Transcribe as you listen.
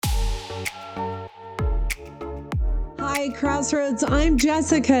Hi, Crossroads. I'm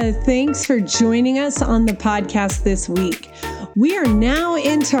Jessica. Thanks for joining us on the podcast this week. We are now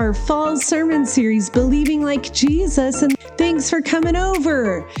into our fall sermon series, Believing Like Jesus, and thanks for coming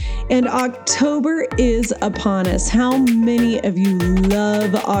over. And October is upon us. How many of you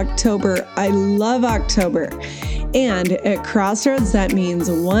love October? I love October. And at Crossroads, that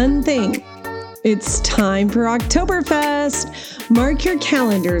means one thing. It's time for Oktoberfest. Mark your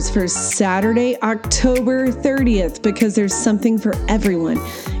calendars for Saturday, October 30th, because there's something for everyone.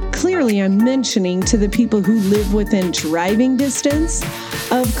 Clearly, I'm mentioning to the people who live within driving distance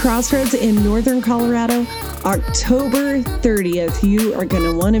of Crossroads in northern Colorado, October 30th, you are going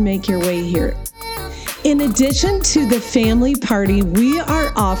to want to make your way here. In addition to the family party, we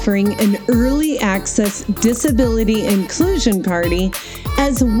are offering an early access disability inclusion party,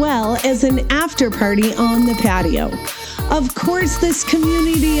 as well as an after party on the patio. Of course, this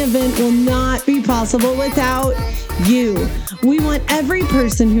community event will not be possible without you. We want every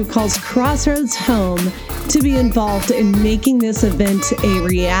person who calls Crossroads home to be involved in making this event a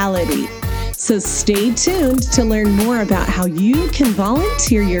reality. So stay tuned to learn more about how you can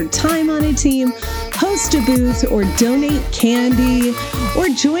volunteer your time on a team, host a booth, or donate candy, or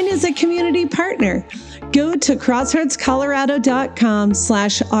join as a community partner. Go to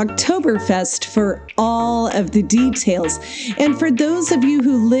crossroadscolorado.com/Oktoberfest for all of the details. And for those of you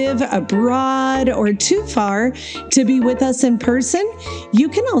who live abroad or too far to be with us in person, you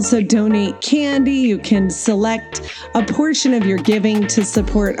can also donate candy. You can select a portion of your giving to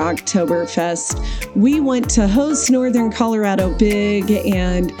support Oktoberfest. We want to host Northern Colorado big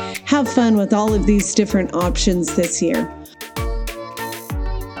and have fun with all of these different options this year.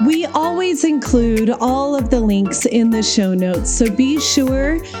 We always include all of the links in the show notes, so be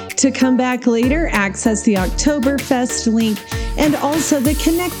sure to come back later, access the Oktoberfest link, and also the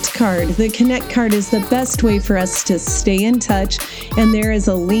Connect card. The Connect card is the best way for us to stay in touch, and there is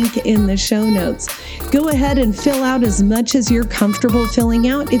a link in the show notes. Go ahead and fill out as much as you're comfortable filling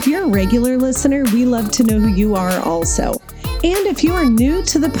out. If you're a regular listener, we love to know who you are also. And if you are new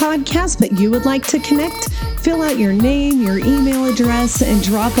to the podcast but you would like to connect, fill out your name, your email address, and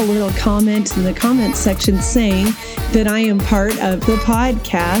drop a little comment in the comment section saying that I am part of the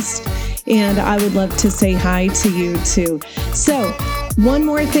podcast, and I would love to say hi to you too. So, one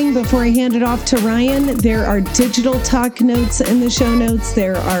more thing before I hand it off to Ryan. There are digital talk notes in the show notes.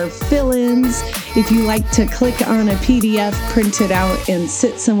 There are fill-ins. If you like to click on a PDF, print it out, and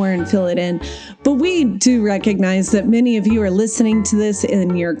sit somewhere and fill it in. But we do recognize that many of you are listening to this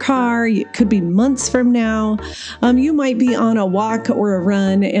in your car. It could be months from now. You might be on a walk or a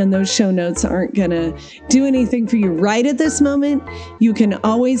run, and those show notes aren't going to do anything for you right at this moment. You can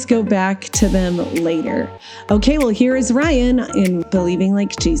always go back to them later. Okay, well, here is Ryan in Believing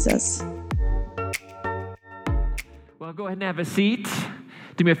Like Jesus. Well, go ahead and have a seat.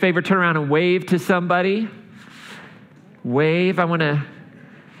 Do me a favor, turn around and wave to somebody. Wave. I want to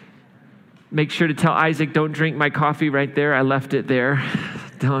make sure to tell Isaac, don't drink my coffee right there. I left it there.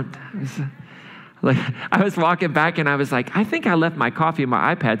 Don't. Like, I was walking back and I was like, I think I left my coffee and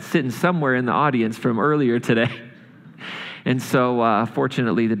my iPad sitting somewhere in the audience from earlier today. And so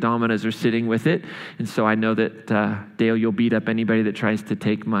fortunately, the Dominoes are sitting with it. And so I know that, Dale, you'll beat up anybody that tries to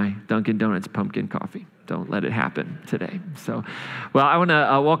take my Dunkin' Donuts pumpkin coffee. Don't let it happen today. So, well, I want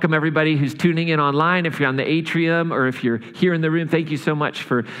to welcome everybody who's tuning in online. If you're on the atrium or if you're here in the room, thank you so much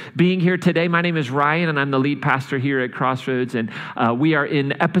for being here today. My name is Ryan, and I'm the lead pastor here at Crossroads. And we are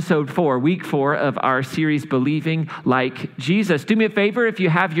in episode 4, week 4 of our series, Believing Like Jesus. Do me a favor, if you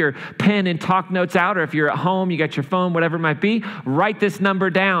have your pen and talk notes out, or if you're at home, you got your phone, whatever it might be, write this number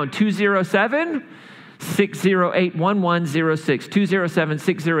down, 207-608-1106,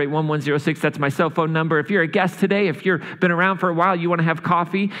 207-608-1106. That's my cell phone number. If you're a guest today, if you've been around for a while, you want to have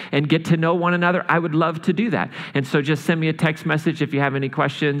coffee and get to know one another, I would love to do that. And so just send me a text message if you have any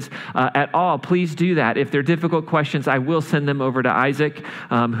questions at all. Please do that. If they're difficult questions, I will send them over to Isaac,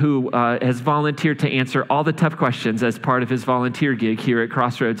 who has volunteered to answer all the tough questions as part of his volunteer gig here at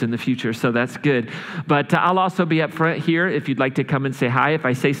Crossroads in the future. So that's good. But I'll also be up front here if you'd like to come and say hi. If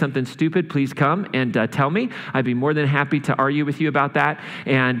I say something stupid, please come and tell me. I'd be more than happy to argue with you about that.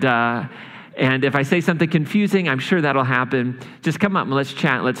 And if I say something confusing, I'm sure that'll happen. Just come up and let's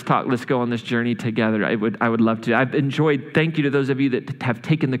chat, let's talk, let's go on this journey together. I would love to. I've enjoyed, thank you to those of you that have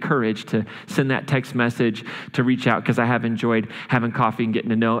taken the courage to send that text message, to reach out, because I have enjoyed having coffee and getting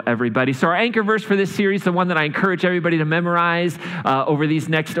to know everybody. So our anchor verse for this series, the one that I encourage everybody to memorize over these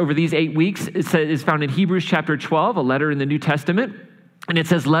 8 weeks, is found in Hebrews chapter 12, a letter in the New Testament. And it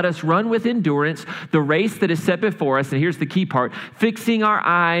says, let us run with endurance the race that is set before us. And here's the key part, fixing our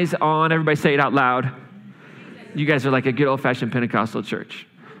eyes on, everybody say it out loud. You guys are like a good old-fashioned Pentecostal church.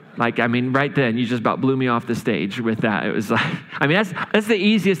 Like, I mean, right then, you just about blew me off the stage with that. It was like, I mean, that's the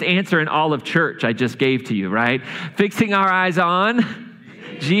easiest answer in all of church I just gave to you, right? Fixing our eyes on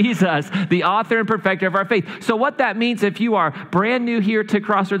Jesus, the author and perfecter of our faith. So what that means, if you are brand new here to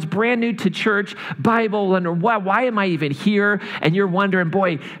Crossroads, brand new to church, Bible, and why am I even here? And you're wondering,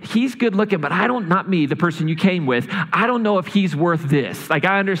 boy, he's good looking, but not me, the person you came with. I don't know if he's worth this. Like,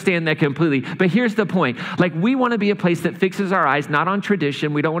 I understand that completely. But here's the point. Like, we want to be a place that fixes our eyes, not on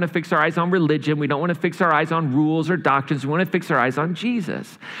tradition. We don't want to fix our eyes on religion. We don't want to fix our eyes on rules or doctrines. We want to fix our eyes on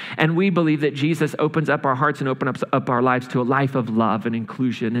Jesus. And we believe that Jesus opens up our hearts and opens up our lives to a life of love and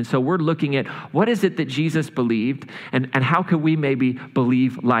inclusion. And so we're looking at what is it that Jesus believed and how could we maybe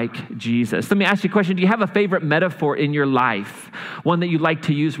believe like Jesus? Let me ask you a question. Do you have a favorite metaphor in your life? One that you like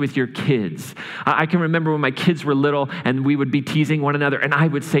to use with your kids? I can remember when my kids were little and we would be teasing one another and I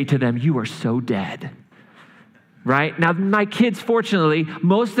would say to them, you are so dead. Right? Now, my kids, fortunately,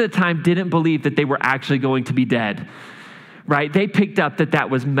 most of the time didn't believe that they were actually going to be dead. Right? They picked up that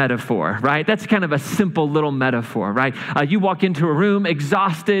was metaphor, right? That's kind of a simple little metaphor, right? You walk into a room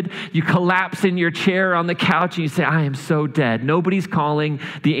exhausted, you collapse in your chair on the couch and you say, I am so dead. Nobody's calling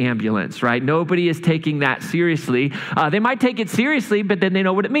the ambulance, right? Nobody is taking that seriously. They might take it seriously, but then they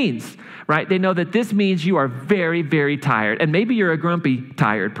know what it means, right? They know that this means you are very, very tired. And maybe you're a grumpy,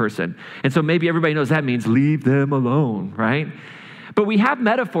 tired person. And so maybe everybody knows that means leave them alone, right? But we have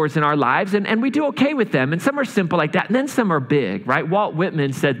metaphors in our lives, and we do okay with them. And some are simple like that, and then some are big, right? Walt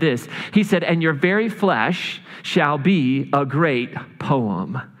Whitman said this. He said, and your very flesh shall be a great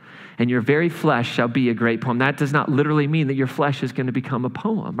poem. And your very flesh shall be a great poem. That does not literally mean that your flesh is going to become a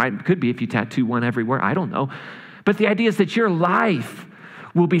poem, right? It could be if you tattoo one everywhere. I don't know. But the idea is that your life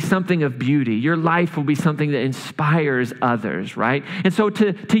will be something of beauty. Your life will be something that inspires others, right? And so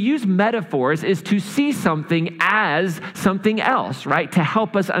to use metaphors is to see something as something else, right? To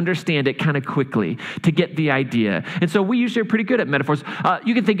help us understand it kind of quickly, to get the idea. And so we usually are pretty good at metaphors.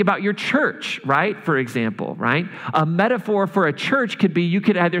 You can think about your church, right? For example, right? A metaphor for a church could be, you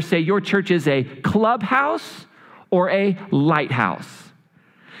could either say your church is a clubhouse or a lighthouse.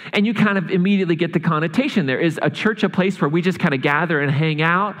 And you kind of immediately get the connotation there. Is a church a place where we just kind of gather and hang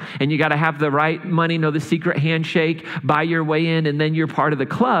out, and you got to have the right money, know the secret handshake, buy your way in, and then you're part of the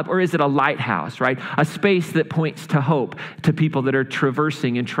club? Or is it a lighthouse, right? A space that points to hope, to people that are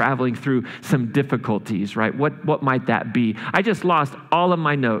traversing and traveling through some difficulties, right? What might that be? I just lost all of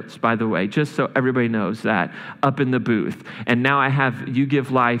my notes, by the way, just so everybody knows that, up in the booth. And now I have You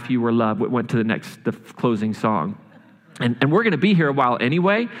Give Life, You Were Love, what went to the closing song. And we're going to be here a while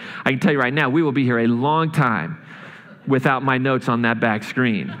anyway. I can tell you right now, we will be here a long time without my notes on that back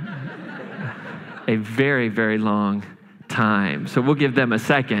screen. A very, very long time. So we'll give them a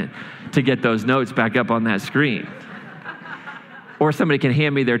second to get those notes back up on that screen. Or somebody can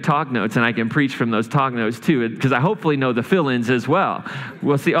hand me their talk notes and I can preach from those talk notes too, because I hopefully know the fill-ins as well.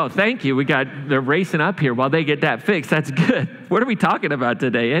 We'll see. Oh, thank you. They're racing up here while they get that fixed. That's good. What are we talking about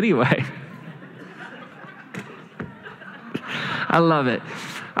today anyway? I love it.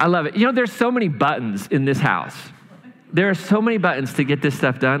 I love it. You know, there's so many buttons in this house. There are so many buttons to get this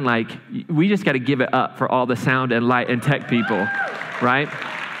stuff done. Like, we just got to give it up for all the sound and light and tech people, right?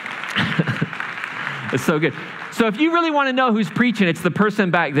 It's so good. So if you really want to know who's preaching, it's the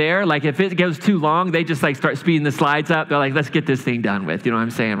person back there. Like, if it goes too long, they just like start speeding the slides up. They're like, let's get this thing done with. You know what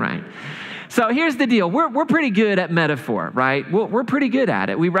I'm saying, right? So here's the deal. We're pretty good at metaphor, right? We're pretty good at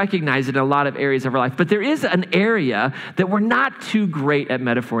it. We recognize it in a lot of areas of our life. But there is an area that we're not too great at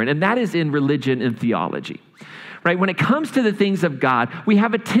metaphor in, and that is in religion and theology. Right? When it comes to the things of God, we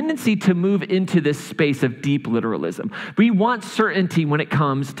have a tendency to move into this space of deep literalism. We want certainty when it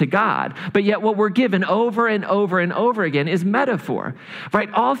comes to God. But yet what we're given over and over and over again is metaphor. Right?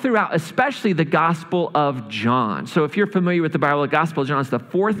 All throughout, especially the Gospel of John. So if you're familiar with the Bible, the Gospel of John is the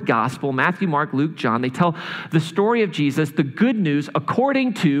fourth gospel. Matthew, Mark, Luke, John. They tell the story of Jesus, the good news,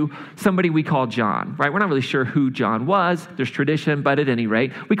 according to somebody we call John. Right? We're not really sure who John was. There's tradition, but at any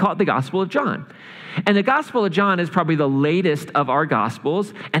rate, we call it the Gospel of John. And the Gospel of John is probably the latest of our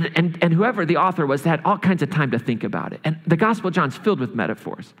Gospels, and whoever the author was had all kinds of time to think about it. And the Gospel of John's filled with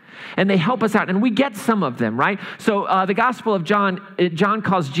metaphors, and they help us out, and we get some of them, right? So the Gospel of John, John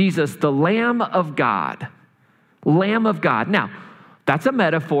calls Jesus the Lamb of God. Lamb of God. Now, that's a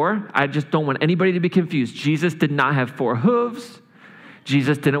metaphor. I just don't want anybody to be confused. Jesus did not have 4 hooves.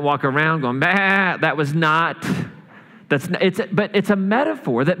 Jesus didn't walk around going, bah. That was not But it's a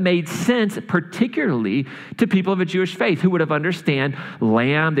metaphor that made sense, particularly to people of a Jewish faith who would have understood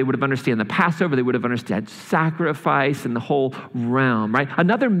lamb, they would have understood the Passover, they would have understood sacrifice and the whole realm, right?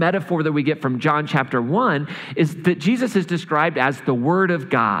 Another metaphor that we get from John chapter 1 is that Jesus is described as the Word of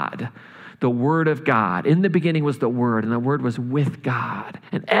God. The Word of God. In the beginning was the Word, and the Word was with God.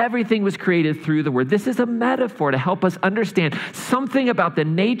 And everything was created through the Word. This is a metaphor to help us understand something about the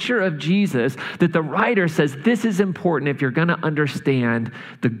nature of Jesus that the writer says this is important if you're going to understand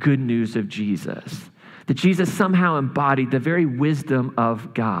the good news of Jesus. That Jesus somehow embodied the very wisdom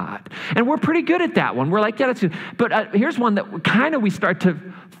of God. And we're pretty good at that one. We're like, yeah, that's good. But here's one that kind of we start to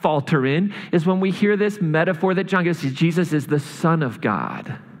falter in, is when we hear this metaphor that John gives us. Jesus is the Son of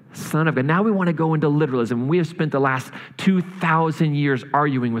God. Son of God. Now we want to go into literalism. We have spent the last 2,000 years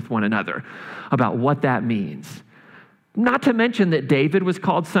arguing with one another about what that means. Not to mention that David was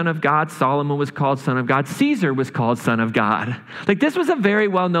called Son of God, Solomon was called Son of God, Caesar was called Son of God. Like, this was a very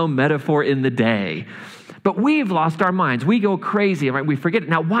well-known metaphor in the day. But we've lost our minds. We go crazy, right? We forget it.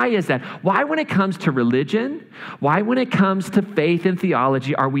 Now, why is that? Why, when it comes to religion, why, when it comes to faith and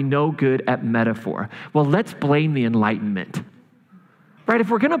theology, are we no good at metaphor? Well, let's blame the Enlightenment. Right? If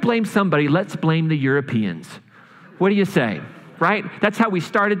we're going to blame somebody, let's blame the Europeans. What do you say? Right? That's how we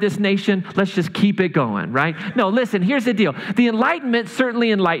started this nation. Let's just keep it going, right? No, listen, here's the deal. The Enlightenment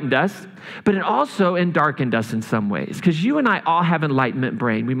certainly enlightened us, but it also darkened us in some ways, because you and I all have Enlightenment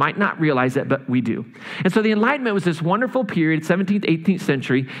brain. We might not realize it, but we do. And so the Enlightenment was this wonderful period, 17th, 18th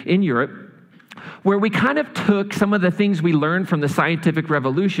century in Europe, where we kind of took some of the things we learned from the scientific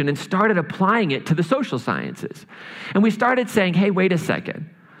revolution and started applying it to the social sciences. And we started saying, hey, wait a second.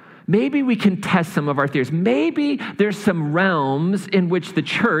 Maybe we can test some of our theories. Maybe there's some realms in which the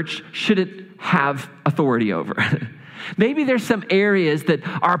church shouldn't have authority over. Maybe there's some areas that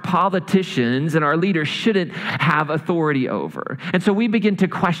our politicians and our leaders shouldn't have authority over. And so we begin to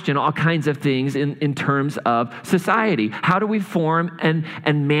question all kinds of things in terms of society. How do we form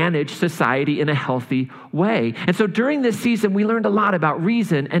and manage society in a healthy way? And so during this season, we learned a lot about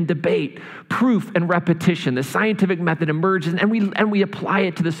reason and debate, proof and repetition. The scientific method emerges, and we apply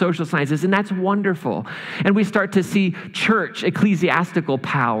it to the social sciences, and that's wonderful. And we start to see church, ecclesiastical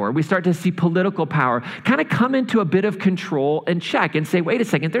power. We start to see political power kind of come into a bit of control and check and say, wait a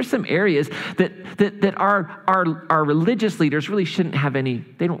second, there's some areas that our religious leaders really shouldn't have any,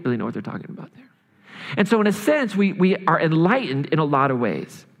 they don't really know what they're talking about there. And so in a sense, we are enlightened in a lot of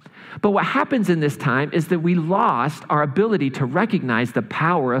ways. But what happens in this time is that we lost our ability to recognize the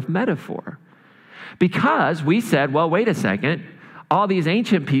power of metaphor. Because we said, well, wait a second, all these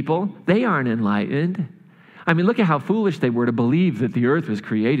ancient people, they aren't enlightened. I mean, look at how foolish they were to believe that the earth was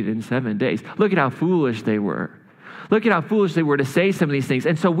created in 7 days. Look at how foolish they were. Look at how foolish they were to say some of these things.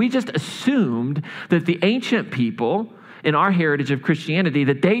 And so we just assumed that the ancient people in our heritage of Christianity,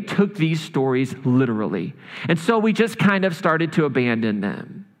 that they took these stories literally. And so we just kind of started to abandon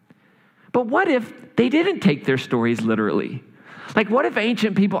them. But what if they didn't take their stories literally? Like, what if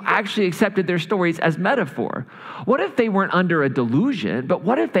ancient people actually accepted their stories as metaphor? What if they weren't under a delusion, but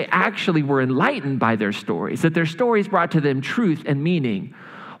what if they actually were enlightened by their stories, that their stories brought to them truth and meaning?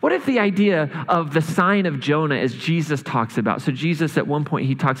 What if the idea of the sign of Jonah, as Jesus talks about, so Jesus at one point,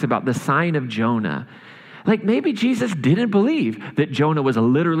 he talks about the sign of Jonah. Like, maybe Jesus didn't believe that Jonah was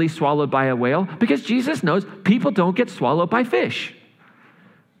literally swallowed by a whale, because Jesus knows people don't get swallowed by fish.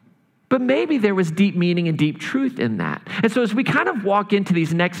 But maybe there was deep meaning and deep truth in that. And so as we kind of walk into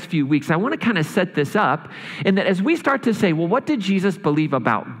these next few weeks, I want to kind of set this up in that as we start to say, well, what did Jesus believe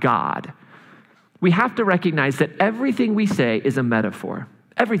about God? We have to recognize that everything we say is a metaphor.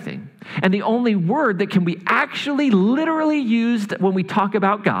 Everything. And the only word that can be actually literally used when we talk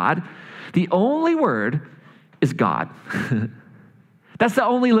about God, the only word is God. That's the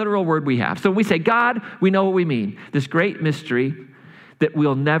only literal word we have. So when we say God, we know what we mean. This great mystery that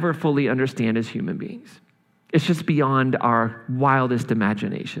we'll never fully understand as human beings. It's just beyond our wildest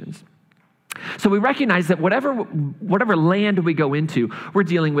imaginations. So we recognize that whatever land we go into, we're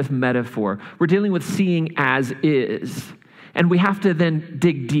dealing with metaphor. We're dealing with seeing as is. And we have to then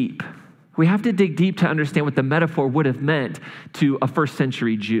dig deep. We have to dig deep to understand what the metaphor would have meant to a first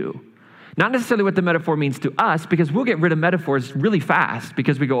century Jew. Not necessarily what the metaphor means to us, because we'll get rid of metaphors really fast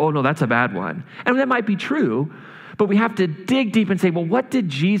because we go, oh no, that's a bad one. And that might be true, but we have to dig deep and say, well, what did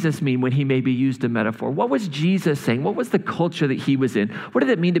Jesus mean when he maybe used a metaphor? What was Jesus saying? What was the culture that he was in? What did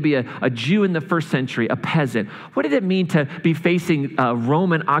it mean to be a Jew in the first century, a peasant? What did it mean to be facing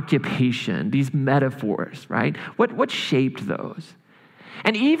Roman occupation? These metaphors, right? What shaped those?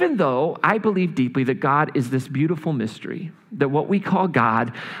 And even though I believe deeply that God is this beautiful mystery, that what we call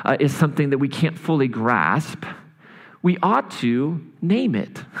God is something that we can't fully grasp, we ought to name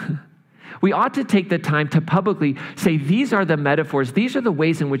it. We ought to take the time to publicly say, these are the metaphors, these are the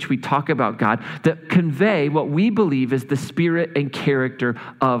ways in which we talk about God that convey what we believe is the spirit and character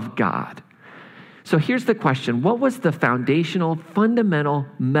of God. So here's the question. What was the foundational, fundamental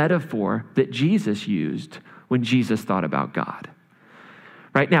metaphor that Jesus used when Jesus thought about God?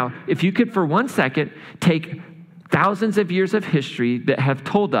 Right now, if you could for 1 second take thousands of years of history that have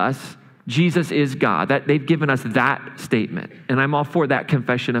told us Jesus is God, that they've given us that statement, and I'm all for that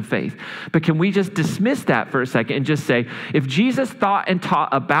confession of faith. But can we just dismiss that for a second and just say, if Jesus thought and taught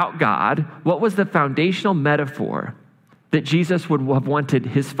about God, what was the foundational metaphor that Jesus would have wanted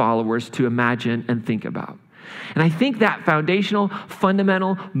his followers to imagine and think about? And I think that foundational,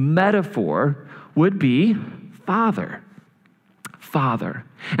 fundamental metaphor would be Father. Father.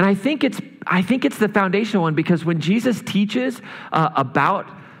 And I think it's the foundational one, because when Jesus teaches about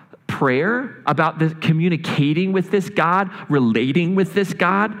prayer, about the communicating with this God, relating with this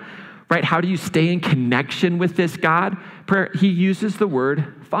God, right? How do you stay in connection with this God? Prayer, he uses the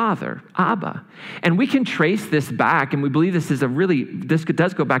word Father, Abba. And we can trace this back, and we believe this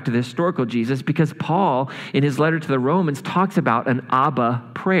does go back to the historical Jesus, because Paul, in his letter to the Romans, talks about an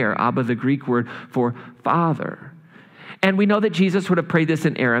Abba prayer. Abba, the Greek word for Father. And we know that Jesus would have prayed this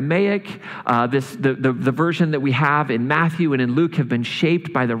in Aramaic. The version that we have in Matthew and in Luke have been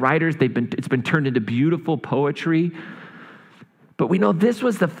shaped by the writers. It's been turned into beautiful poetry. But we know this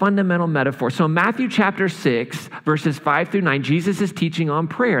was the fundamental metaphor. So in Matthew chapter 6, verses 5 through 9, Jesus is teaching on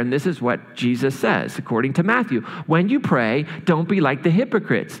prayer. And this is what Jesus says, according to Matthew. When you pray, don't be like the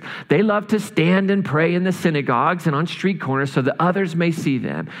hypocrites. They love to stand and pray in the synagogues and on street corners so that others may see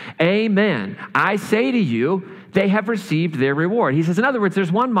them. Amen. I say to you, they have received their reward. He says, in other words,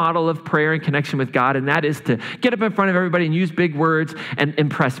 there's one model of prayer and connection with God, and that is to get up in front of everybody and use big words and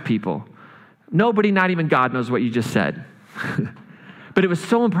impress people. Nobody, not even God, knows what you just said. But it was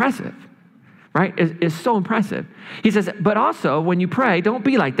so impressive, right? It's so impressive. He says, but also when you pray, don't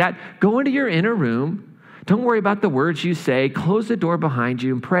be like that. Go into your inner room. Don't worry about the words you say. Close the door behind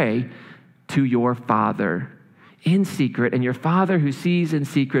you and pray to your Father in secret. And your Father who sees in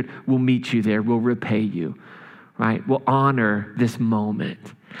secret will meet you there, will repay you. Right? We'll honor this moment.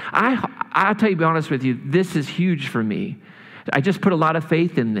 I'll tell you, be honest with you, this is huge for me. I just put a lot of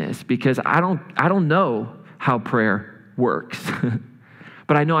faith in this because I don't know how prayer works.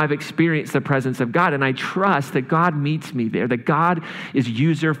 But I know I've experienced the presence of God, and I trust that God meets me there, that God is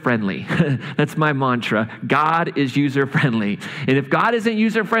user-friendly. That's my mantra. God is user-friendly. And if God isn't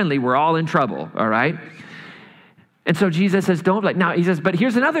user-friendly, we're all in trouble, all right? And so Jesus says, don't like. Now he says, but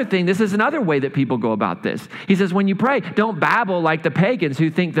here's another thing. This is another way that people go about this. He says, when you pray, don't babble like the pagans who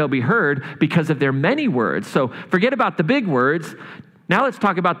think they'll be heard because of their many words. So forget about the big words. Now let's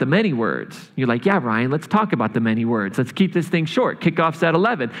talk about the many words. You're like, yeah, Ryan, let's talk about the many words. Let's keep this thing short. Kickoff's at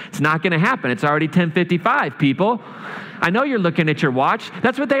 11. It's not going to happen. It's already 10:55, people. I know you're looking at your watch.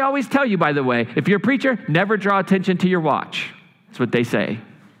 That's what they always tell you, by the way. If you're a preacher, never draw attention to your watch. That's what they say.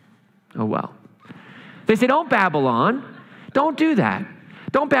 Oh, well. They say, don't babble on. Don't do that.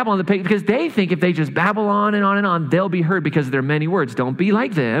 Don't babble on the pig, because they think if they just babble on and on and on, they'll be heard because of their many words. Don't be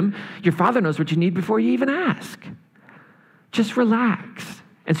like them. Your Father knows what you need before you even ask. Just relax.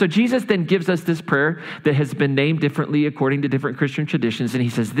 And so Jesus then gives us this prayer that has been named differently according to different Christian traditions. And he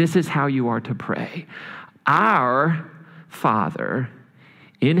says, this is how you are to pray. Our Father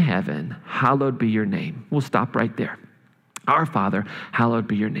in heaven, hallowed be your name. We'll stop right there. Our Father, hallowed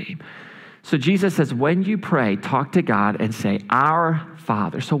be your name. So Jesus says, when you pray, talk to God and say, our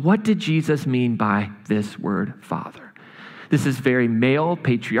Father. So what did Jesus mean by this word, Father? This is very male,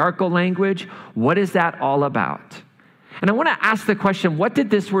 patriarchal language. What is that all about? And I want to ask the question, what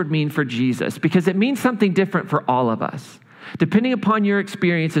did this word mean for Jesus? Because it means something different for all of us. Depending upon your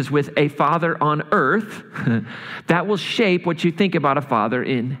experiences with a father on earth, that will shape what you think about a father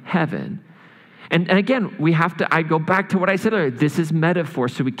in heaven. And again, I go back to what I said earlier. This is metaphor,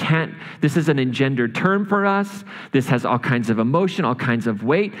 so this is an engendered term for us. This has all kinds of emotion, all kinds of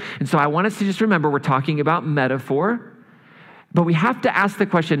weight. And so I want us to just remember we're talking about metaphor, but we have to ask the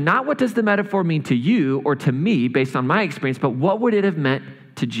question, not what does the metaphor mean to you or to me based on my experience, but what would it have meant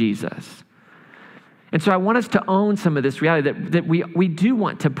to Jesus? And so I want us to own some of this reality that we do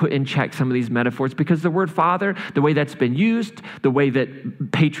want to put in check some of these metaphors, because the word father, the way that's been used, the way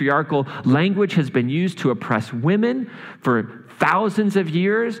that patriarchal language has been used to oppress women for thousands of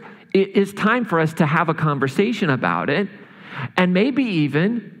years, it is time for us to have a conversation about it, and maybe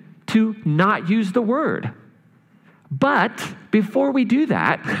even to not use the word. But before we do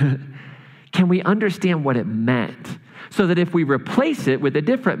that, can we understand what it meant? So that if we replace it with a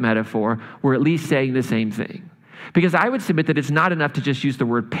different metaphor, we're at least saying the same thing. Because I would submit that it's not enough to just use the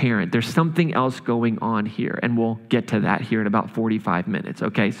word parent. There's something else going on here, and we'll get to that here in about 45 minutes,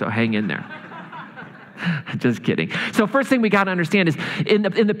 okay? So hang in there. Just kidding. So first thing we got to understand is in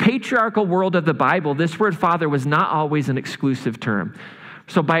the patriarchal world of the Bible, this word father was not always an exclusive term.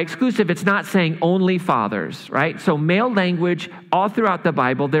 So by exclusive, it's not saying only fathers, right? So male language, all throughout the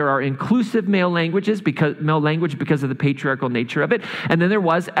Bible, there are inclusive male language because of the patriarchal nature of it. And then there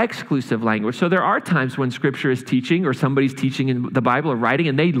was exclusive language. So there are times when scripture is teaching or somebody's teaching in the Bible or writing,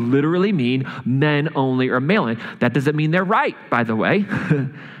 and they literally mean men only or male. And that doesn't mean they're right, by the way.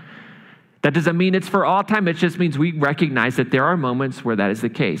 That doesn't mean it's for all time. It just means we recognize that there are moments where that is the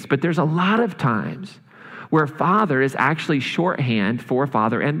case. But there's a lot of times where father is actually shorthand for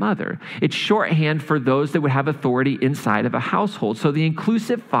father and mother. It's shorthand for those that would have authority inside of a household. So the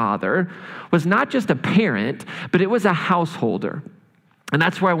inclusive father was not just a parent, but it was a householder. And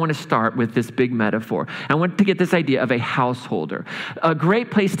that's where I want to start with this big metaphor. I want to get this idea of a householder. A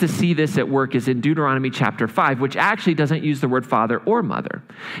great place to see this at work is in Deuteronomy chapter 5, which actually doesn't use the word father or mother.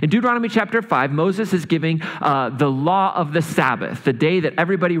 In Deuteronomy chapter 5, Moses is giving the law of the Sabbath, the day that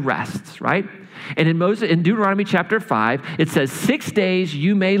everybody rests, right? And in Deuteronomy chapter 5, it says, 6 days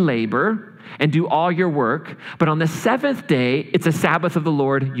you may labor and do all your work, but on the seventh day, it's a Sabbath of the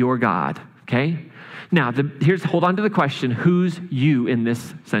Lord your God, okay? Now, hold on to the question, who's you in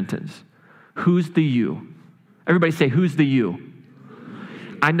this sentence? Who's the you? Everybody say, who's the you?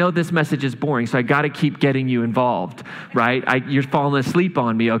 I know this message is boring, so I got to keep getting you involved, right? You're falling asleep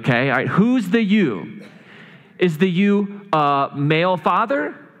on me, okay? All right, who's the you? Is the you male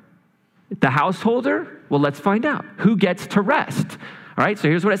father? The householder? Well, let's find out. Who gets to rest? All right, so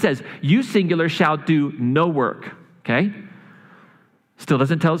here's what it says. You singular shall do no work, okay? Still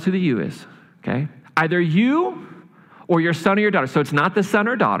doesn't tell us who the you is, okay? Either you or your son or your daughter. So it's not the son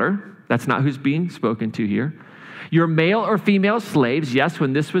or daughter. That's not who's being spoken to here. Your male or female slaves. Yes,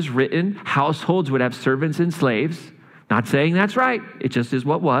 when this was written, households would have servants and slaves. Not saying that's right. It just is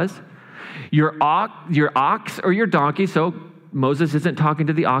what was. Your ox or your donkey. So Moses isn't talking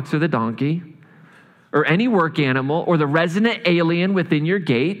to the ox or the donkey. Or any work animal, or the resident alien within your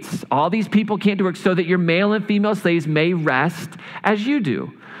gates. All these people can't do work so that your male and female slaves may rest as you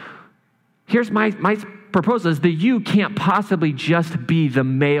do. Here's my proposal is that you can't possibly just be the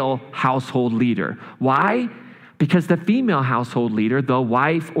male household leader. Why? Because the female household leader, the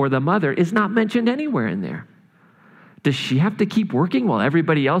wife or the mother, is not mentioned anywhere in there. Does she have to keep working while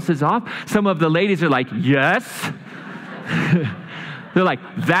everybody else is off? Some of the ladies are like, yes. They're like,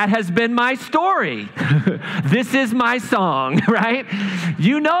 that has been my story. This is my song, right?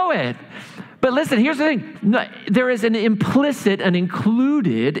 You know it. But listen, here's the thing. There is an implicit and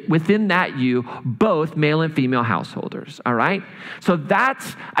included within that you, both male and female householders, all right? So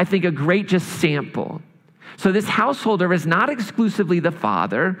that's, I think, a great just sample. So this householder is not exclusively the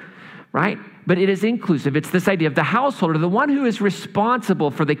father, right? But it is inclusive. It's this idea of the householder, the one who is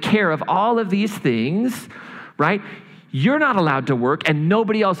responsible for the care of all of these things, right? You're not allowed to work, and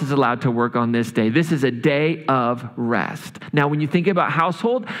nobody else is allowed to work on this day. This is a day of rest. Now, when you think about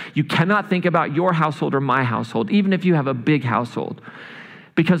household, you cannot think about your household or my household, even if you have a big household.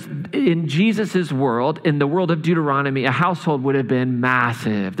 Because in Jesus' world, in the world of Deuteronomy, a household would have been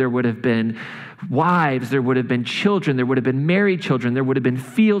massive. There would have been wives, there would have been children, there would have been married children, there would have been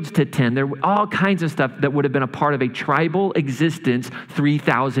fields to tend, there were all kinds of stuff that would have been a part of a tribal existence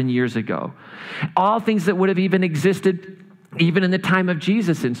 3,000 years ago. All things that would have even existed even in the time of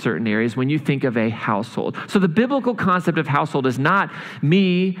Jesus in certain areas when you think of a household. So the biblical concept of household is not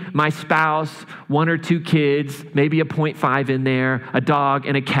me, my spouse, 1 or 2 kids, maybe a 0.5 in there, a dog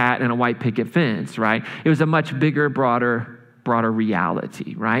and a cat and a white picket fence, right? It was a much bigger, broader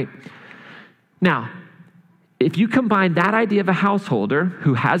reality, right? Now, if you combine that idea of a householder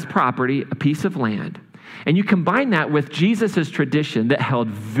who has property, a piece of land, and you combine that with Jesus' tradition that held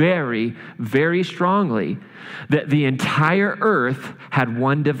very, very strongly that the entire earth had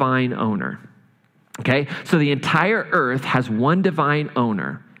one divine owner, okay? So the entire earth has one divine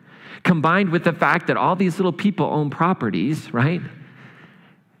owner, combined with the fact that all these little people own properties, right?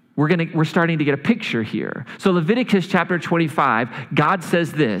 We're starting to get a picture here. So Leviticus chapter 25, God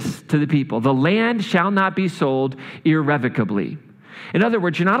says this to the people, the land shall not be sold irrevocably. In other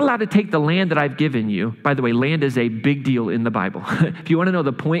words, you're not allowed to take the land that I've given you. By the way, land is a big deal in the Bible. If you want to know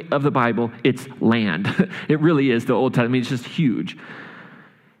the point of the Bible, it's land. It really is the Old Testament. I mean, it's just huge.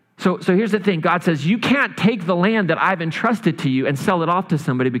 So here's the thing. God says, you can't take the land that I've entrusted to you and sell it off to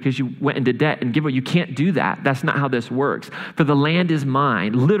somebody because you went into debt and give it. You can't do that. That's not how this works. For the land is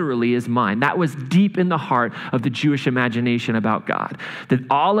mine, literally is mine. That was deep in the heart of the Jewish imagination about God, that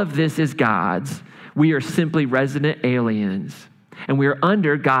all of this is God's. We are simply resident aliens, and we are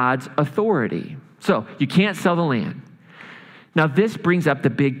under God's authority. So you can't sell the land. Now, this brings up the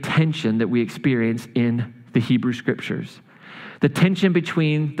big tension that we experience in the Hebrew Scriptures. The tension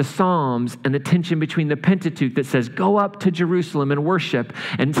between the Psalms and the tension between the Pentateuch that says, go up to Jerusalem and worship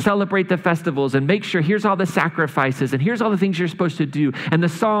and celebrate the festivals and make sure here's all the sacrifices and here's all the things you're supposed to do. And the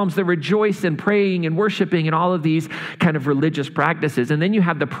Psalms that rejoice in praying and worshiping and all of these kind of religious practices. And then you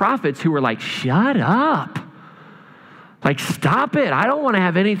have the prophets who are like, shut up. Like, stop it. I don't want to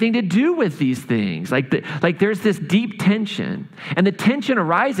have anything to do with these things. Like there's this deep tension. And the tension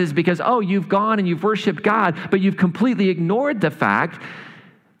arises because, you've gone and you've worshiped God, but you've completely ignored the fact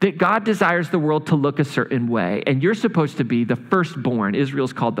that God desires the world to look a certain way. And you're supposed to be the firstborn.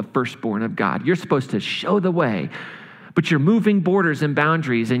 Israel's called the firstborn of God. You're supposed to show the way. But you're moving borders and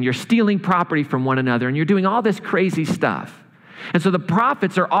boundaries, and you're stealing property from one another, and you're doing all this crazy stuff. And so the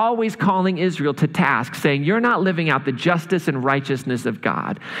prophets are always calling Israel to task, saying, you're not living out the justice and righteousness of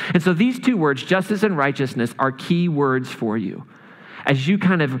God. And so these two words, justice and righteousness, are key words for you. As you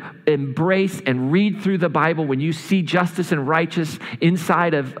kind of embrace and read through the Bible, when you see justice and righteous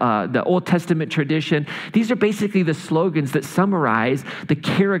inside of the Old Testament tradition, these are basically the slogans that summarize the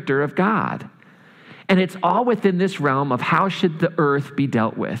character of God. And it's all within this realm of how should the earth be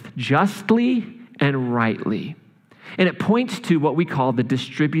dealt with, justly and rightly. And it points to what we call the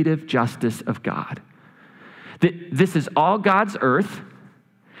distributive justice of God. That this is all God's earth.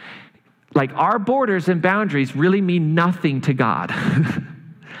 Like, our borders and boundaries really mean nothing to God.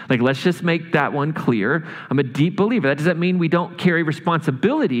 Like, let's just make that one clear. I'm a deep believer. That doesn't mean we don't carry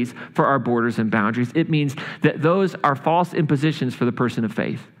responsibilities for our borders and boundaries. It means that those are false impositions for the person of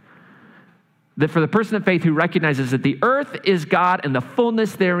faith. That for the person of faith who recognizes that the earth is God and the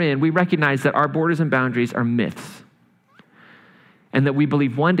fullness therein, we recognize that our borders and boundaries are myths. And that we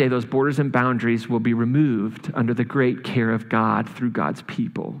believe one day those borders and boundaries will be removed under the great care of God through God's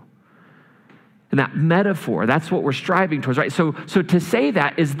people. And that metaphor, that's what we're striving towards, right? So to say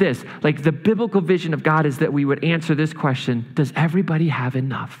that is this, like, the biblical vision of God is that we would answer this question, does everybody have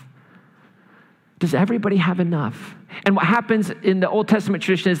enough? Does everybody have enough? And what happens in the Old Testament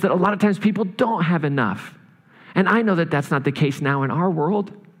tradition is that a lot of times people don't have enough. And I know that that's not the case now in our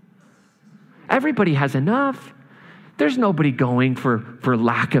world. Everybody has enough. There's nobody going for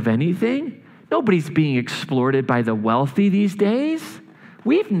lack of anything. Nobody's being exploited by the wealthy these days.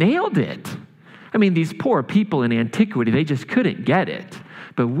 We've nailed it. I mean, these poor people in antiquity, they just couldn't get it.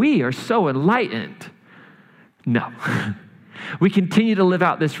 But we are so enlightened. No. We continue to live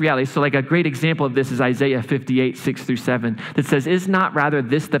out this reality. So like a great example of this is Isaiah 58, 6-7, that says, is not rather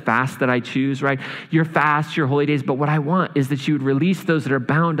this the fast that I choose, right? Your fast, your holy days, but what I want is that you would release those that are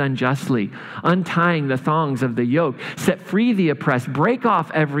bound unjustly, untying the thongs of the yoke, set free the oppressed, break off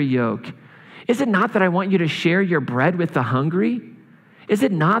every yoke. Is it not that I want you to share your bread with the hungry? Is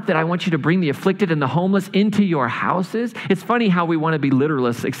it not that I want you to bring the afflicted and the homeless into your houses? It's funny how we want to be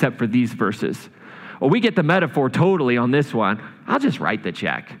literalists except for these verses. Well, we get the metaphor totally on this one. I'll just write the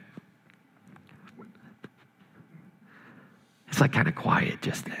check. It's like kind of quiet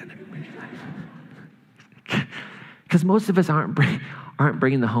just then. Because most of us aren't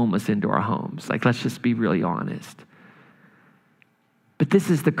bringing the homeless into our homes. Like, let's just be really honest. But this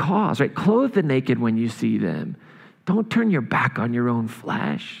is the cause, right? Clothe the naked when you see them. Don't turn your back on your own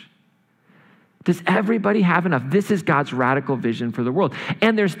flesh. Does everybody have enough? This is God's radical vision for the world.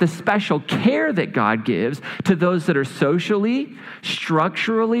 And there's the special care that God gives to those that are socially,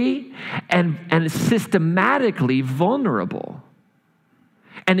 structurally, and systematically vulnerable.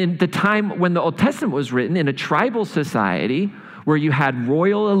 And in the time when the Old Testament was written, in a tribal society where you had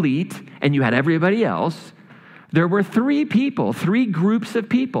royal elite and you had everybody else, there were three groups of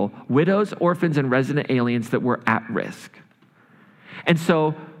people, widows, orphans, and resident aliens that were at risk. And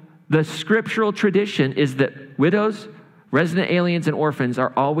so the scriptural tradition is that widows, resident aliens, and orphans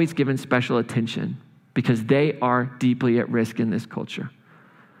are always given special attention because they are deeply at risk in this culture.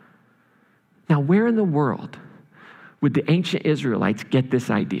 Now, where in the world would the ancient Israelites get this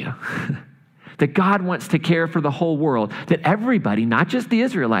idea? That God wants to care for the whole world, that everybody, not just the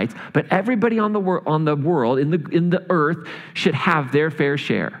Israelites, but everybody on the world, in the earth, should have their fair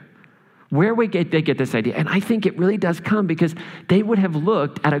share. Where would they get this idea? And I think it really does come because they would have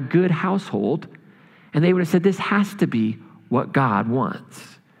looked at a good household and they would have said, this has to be what God wants.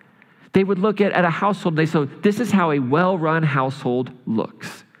 They would look at a household and they say, this is how a well-run household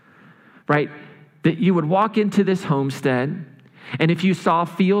looks. right? That you would walk into this homestead, and if you saw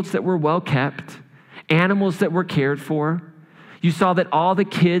fields that were well kept, animals that were cared for, you saw that all the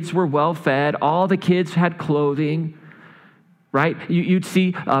kids were well fed, all the kids had clothing, right? You'd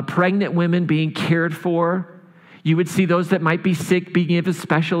see pregnant women being cared for. You would see those that might be sick being given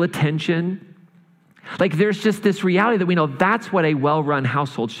special attention. Like there's just this reality that we know that's what a well-run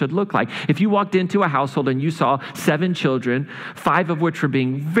household should look like. If you walked into a household and you saw 7 children, 5 of which were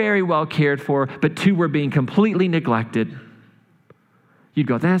being very well cared for, but 2 were being completely neglected, you'd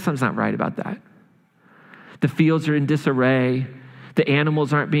go, something's not right about that. The fields are in disarray. The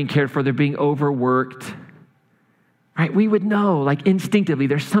animals aren't being cared for. They're being overworked, right? We would know, like instinctively,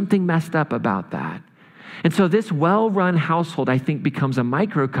 there's something messed up about that. And so this well-run household, I think, becomes a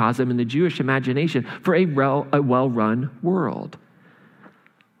microcosm in the Jewish imagination for a well-run world.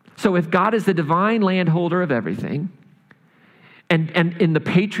 So if God is the divine landholder of everything, and in the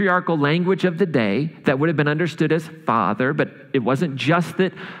patriarchal language of the day, that would have been understood as father, but it wasn't just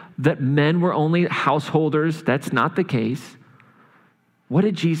that men were only householders. That's not the case. What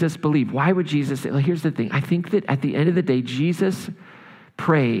did Jesus believe? Why would Jesus say, well, here's the thing. I think that at the end of the day, Jesus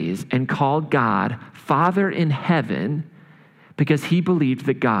praised and called God Father in heaven because he believed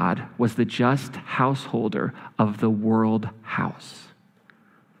that God was the just householder of the world house.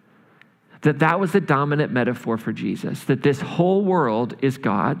 That was the dominant metaphor for Jesus, that this whole world is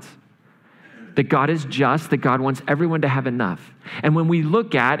God's, that God is just, that God wants everyone to have enough. And when we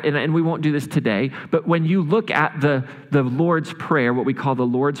look at, and we won't do this today, but when you look at the Lord's Prayer, what we call the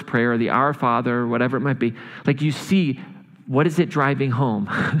Lord's Prayer or the Our Father or whatever it might be, like you see, what is it driving home?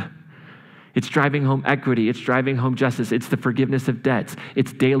 It's driving home equity. It's driving home justice. It's the forgiveness of debts.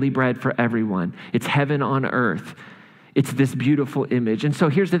 It's daily bread for everyone. It's heaven on earth. It's this beautiful image. And so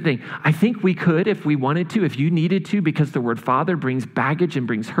here's the thing. I think we could, if we wanted to, if you needed to, because the word father brings baggage and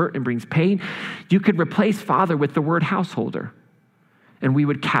brings hurt and brings pain, you could replace father with the word householder, and we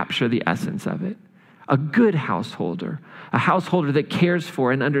would capture the essence of it. A good householder, a householder that cares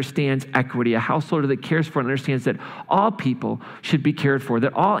for and understands equity, a householder that cares for and understands that all people should be cared for,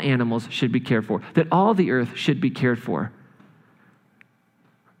 that all animals should be cared for, that all the earth should be cared for.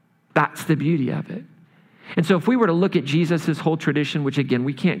 That's the beauty of it. And so if we were to look at Jesus' whole tradition, which again,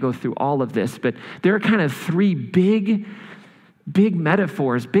 we can't go through all of this, but there are kind of 3 big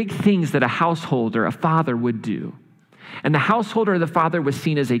metaphors, big things that a householder, a father would do. And the householder or the father was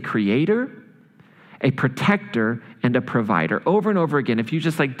seen as a creator, a protector, and a provider. Over and over again, if you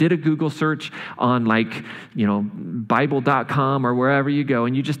just did a Google search on Bible.com or wherever you go,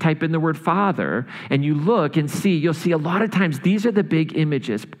 and you just type in the word father, and you look and see, you'll see a lot of times these are the big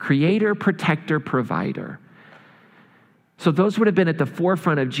images: creator, protector, provider. So those would have been at the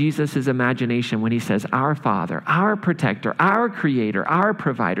forefront of Jesus' imagination when he says, our Father, our protector, our creator, our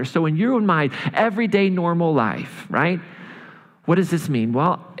provider. So in your and my everyday normal life, right? What does this mean?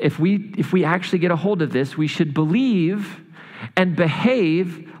 Well, if we actually get a hold of this, we should believe and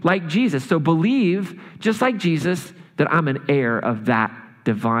behave like Jesus. So believe, just like Jesus, that I'm an heir of that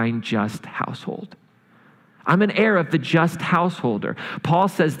divine just household. I'm an heir of the just householder. Paul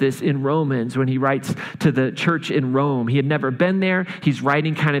says this in Romans when he writes to the church in Rome. He had never been there. He's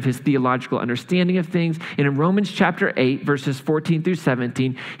writing kind of his theological understanding of things. And in Romans chapter 8, verses 14 through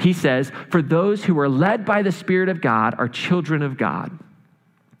 17, he says, for those who are led by the Spirit of God are children of God.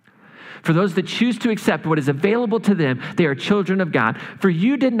 For those that choose to accept what is available to them, they are children of God. For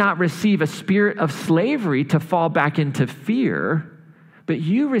you did not receive a spirit of slavery to fall back into fear, but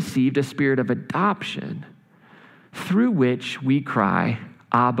you received a spirit of adoption, through which we cry,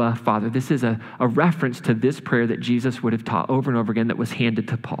 Abba, Father. This is a reference to this prayer that Jesus would have taught over and over again that was handed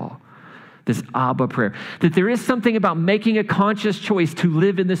to Paul. This Abba prayer. That there is something about making a conscious choice to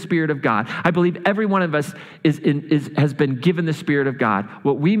live in the Spirit of God. I believe every one of us has been given the Spirit of God.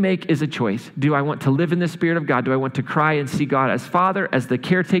 What we make is a choice. Do I want to live in the Spirit of God? Do I want to cry and see God as Father, as the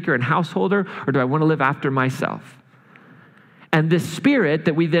caretaker and householder, or do I want to live after myself? And this Spirit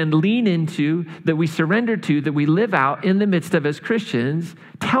that we then lean into, that we surrender to, that we live out in the midst of as Christians,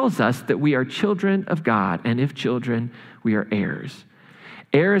 tells us that we are children of God. And if children, we are heirs.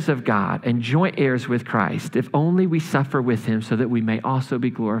 Heirs of God and joint heirs with Christ, if only we suffer with him so that we may also be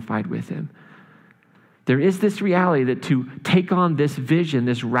glorified with him. There is this reality that to take on this vision,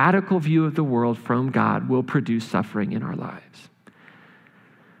 this radical view of the world from God, will produce suffering in our lives.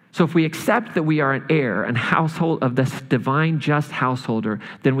 So if we accept that we are an heir and household of this divine just householder,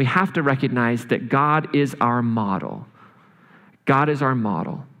 then we have to recognize that God is our model. God is our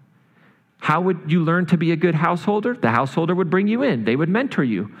model. How would you learn to be a good householder? The householder would bring you in. They would mentor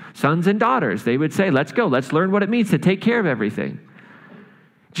you. Sons and daughters, they would say, let's go. Let's learn what it means to take care of everything.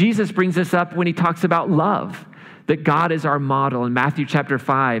 Jesus brings this up when he talks about love, that God is our model. In Matthew chapter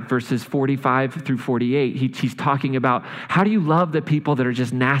 5, verses 45 through 48, he's talking about how do you love the people that are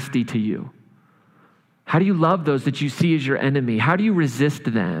just nasty to you? How do you love those that you see as your enemy? How do you resist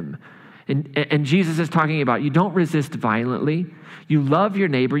them? And Jesus is talking about you don't resist violently. You love your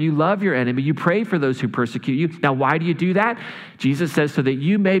neighbor. You love your enemy. You pray for those who persecute you. Now, why do you do that? Jesus says, so that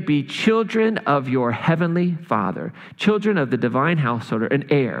you may be children of your heavenly Father, children of the divine householder, an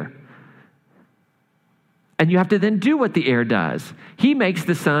heir. And you have to then do what the heir does. He makes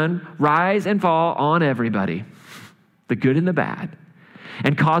the sun rise and fall on everybody, the good and the bad,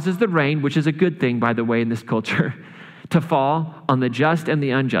 and causes the rain, which is a good thing, by the way, in this culture, to fall on the just and the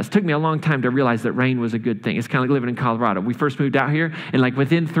unjust. It took me a long time to realize that rain was a good thing. It's kind of like living in Colorado. We first moved out here, and like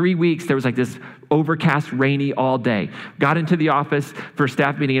within 3 weeks, there was like this overcast, rainy all day. Got into the office for a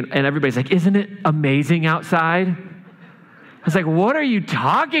staff meeting, and everybody's like, isn't it amazing outside? I was like, what are you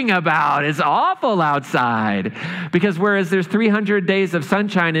talking about? It's awful outside. Because whereas there's 300 days of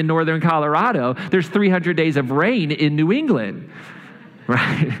sunshine in northern Colorado, there's 300 days of rain in New England,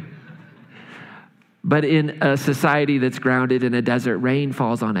 right? But in a society that's grounded in a desert, rain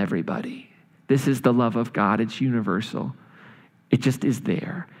falls on everybody. This is the love of God. It's universal. It just is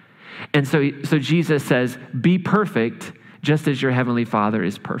there. And so Jesus says, be perfect just as your heavenly Father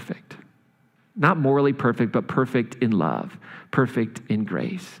is perfect. Not morally perfect, but perfect in love, perfect in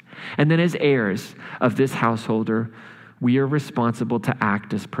grace. And then as heirs of this householder, we are responsible to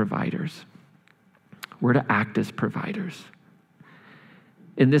act as providers. We're to act as providers.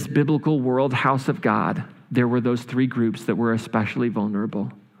 In this biblical world, house of God, there were those three groups that were especially vulnerable.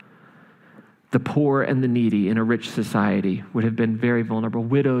 The poor and the needy in a rich society would have been very vulnerable.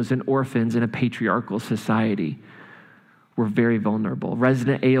 Widows and orphans in a patriarchal society were very vulnerable.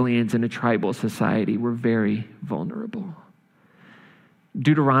 Resident aliens in a tribal society were very vulnerable.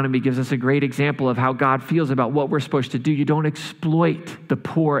 Deuteronomy gives us a great example of how God feels about what we're supposed to do. You don't exploit the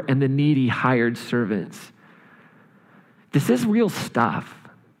poor and the needy hired servants. This is real stuff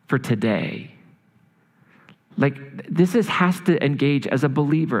for today. Like, this has to engage as a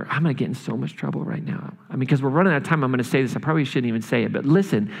believer. I'm going to get in so much trouble right now. I mean, because we're running out of time, I'm going to say this. I probably shouldn't even say it, but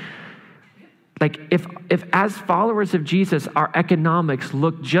listen. Like, if as followers of Jesus, our economics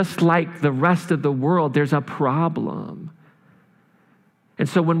look just like the rest of the world, there's a problem. And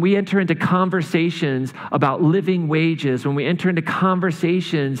so when we enter into conversations about living wages, when we enter into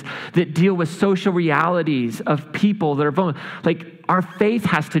conversations that deal with social realities of people that are vulnerable, like, our faith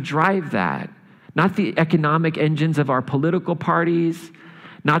has to drive that. Not the economic engines of our political parties,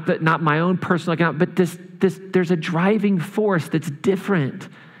 not my own personal account, but there's a driving force that's different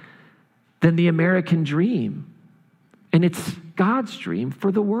than the American dream. And it's God's dream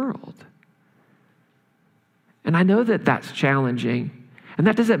for the world. And I know that that's challenging. And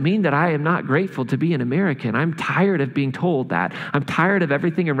that doesn't mean that I am not grateful to be an American. I'm tired of being told that. I'm tired of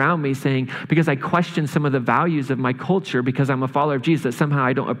everything around me saying, because I question some of the values of my culture, because I'm a follower of Jesus, that somehow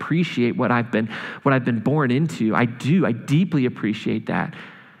I don't appreciate what I've been born into. I do. I deeply appreciate that.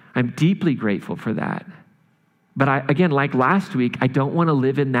 I'm deeply grateful for that. But again, like last week, I don't want to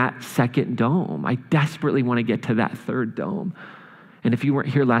live in that second dome. I desperately want to get to that third dome. And if you weren't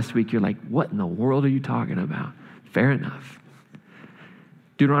here last week, you're like, what in the world are you talking about? Fair enough.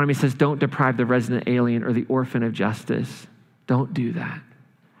 Deuteronomy says, don't deprive the resident alien or the orphan of justice. Don't do that.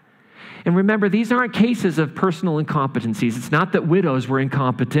 And remember, these aren't cases of personal incompetencies. It's not that widows were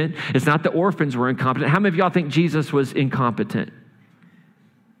incompetent. It's not that orphans were incompetent. How many of y'all think Jesus was incompetent?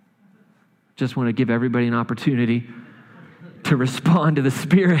 Just want to give everybody an opportunity to respond to the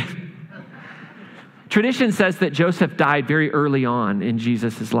Spirit. Tradition says that Joseph died very early on in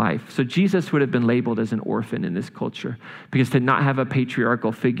Jesus' life. So Jesus would have been labeled as an orphan in this culture, because to not have a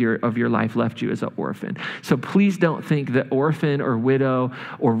patriarchal figure of your life left you as an orphan. So please don't think that orphan or widow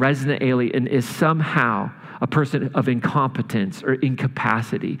or resident alien is somehow a person of incompetence or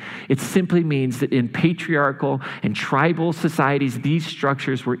incapacity. It simply means that in patriarchal and tribal societies, these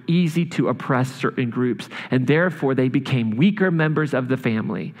structures were easy to oppress certain groups, and therefore they became weaker members of the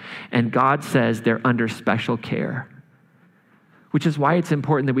family. And God says they're under special care, which is why it's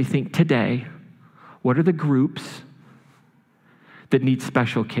important that we think today, what are the groups that need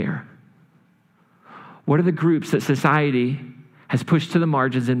special care? What are the groups that society has pushed to the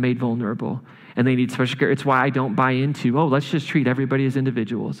margins and made vulnerable, and they need special care? It's why I don't buy into, let's just treat everybody as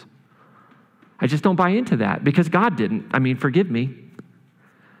individuals. I just don't buy into that, because God didn't. I mean, forgive me.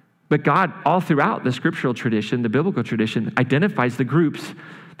 But God, all throughout the scriptural tradition, the biblical tradition, identifies the groups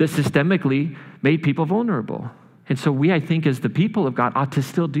that systemically made people vulnerable. And so we, I think, as the people of God, ought to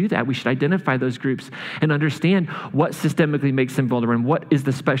still do that. We should identify those groups and understand what systemically makes them vulnerable and what is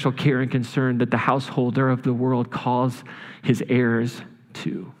the special care and concern that the householder of the world calls his heirs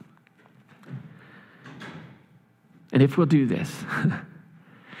to. And if we'll do this,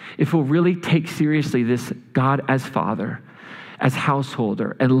 if we'll really take seriously this God as Father, as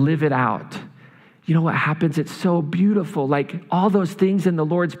householder, and live it out, you know what happens? It's so beautiful. Like all those things in the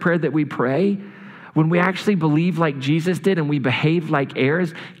Lord's Prayer that we pray, when we actually believe like Jesus did and we behave like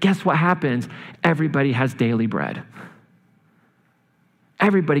heirs, guess what happens? Everybody has daily bread.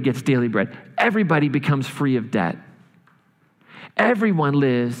 Everybody gets daily bread. Everybody becomes free of debt. Everyone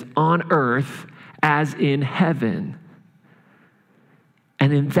lives on earth as in heaven.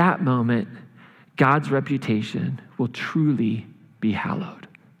 And in that moment, God's reputation will truly be hallowed.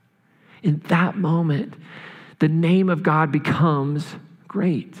 In that moment, the name of God becomes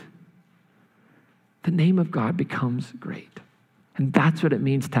great. The name of God becomes great. And that's what it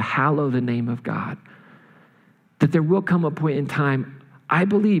means to hallow the name of God. That there will come a point in time, I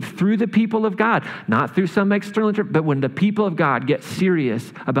believe, through the people of God, not through some external, but when the people of God get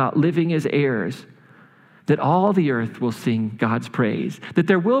serious about living as heirs, that all the earth will sing God's praise, that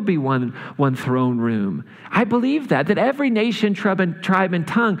there will be one throne room. I believe that every nation, tribe, and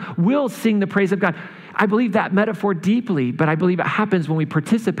tongue will sing the praise of God. I believe that metaphor deeply, but I believe it happens when we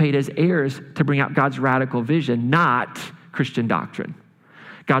participate as heirs to bring out God's radical vision, not Christian doctrine.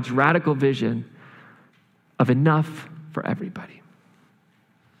 God's radical vision of enough for everybody.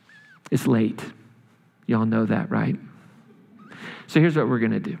 It's late. Y'all know that, right? So here's what we're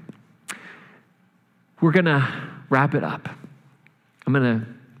going to do. We're going to wrap it up. I'm going to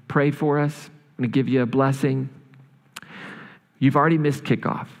pray for us. I'm going to give you a blessing. You've already missed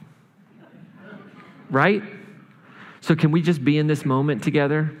kickoff, right? So can we just be in this moment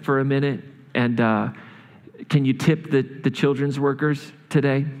together for a minute? And can you tip the children's workers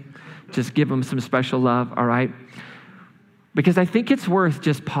today? Just give them some special love, all right? Because I think it's worth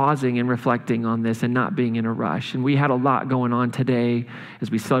just pausing and reflecting on this and not being in a rush. And we had a lot going on today as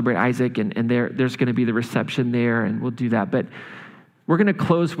we celebrate Isaac, and there's going to be the reception there, and we'll do that. But we're going to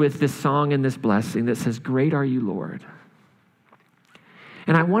close with this song and this blessing that says, "Great are you, Lord."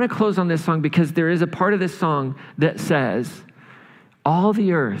 And I want to close on this song because there is a part of this song that says, all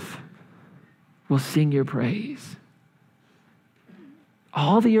the earth will sing your praise.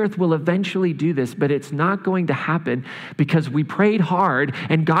 All the earth will eventually do this, but it's not going to happen because we prayed hard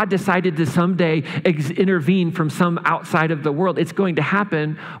and God decided to someday intervene from some outside of the world. It's going to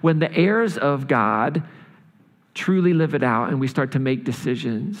happen when the heirs of God truly live it out and we start to make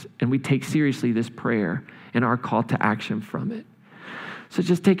decisions and we take seriously this prayer and our call to action from it. So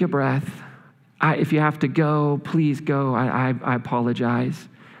just take a breath. If you have to go, please go. I apologize.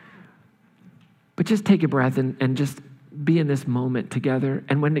 But just take a breath and just be in this moment together.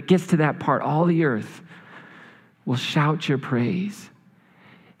 And when it gets to that part, all the earth will shout your praise.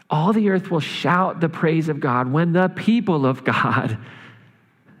 All the earth will shout the praise of God when the people of God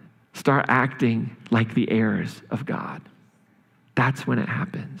start acting like the heirs of God. That's when it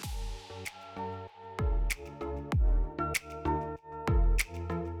happens.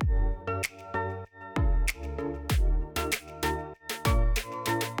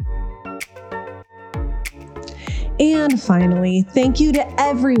 And finally, thank you to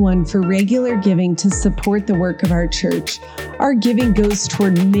everyone for regular giving to support the work of our church. Our giving goes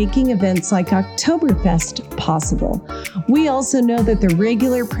toward making events like Oktoberfest possible. We also know that the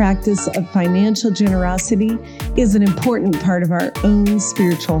regular practice of financial generosity is an important part of our own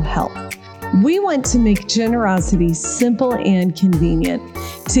spiritual health. We want to make generosity simple and convenient.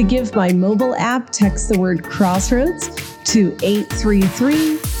 To give by mobile app, text the word Crossroads to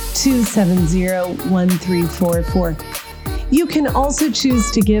 833-270-1344. You can also choose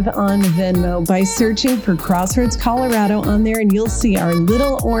to give on Venmo by searching for Crossroads Colorado on there, and you'll see our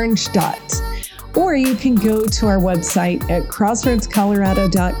little orange dot. Or you can go to our website at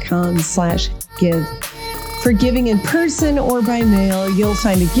crossroadscolorado.com/give. For giving in person or by mail, you'll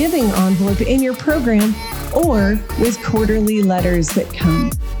find a giving envelope in your program or with quarterly letters that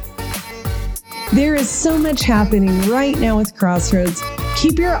come. There is so much happening right now with Crossroads.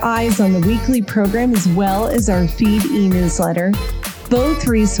 Keep your eyes on the weekly program as well as our feed e-newsletter. Both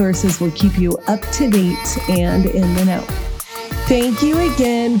resources will keep you up to date and in the know. Thank you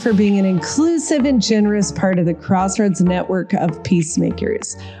again for being an inclusive and generous part of the Crossroads network of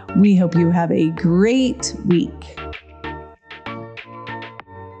peacemakers. We hope you have a great week.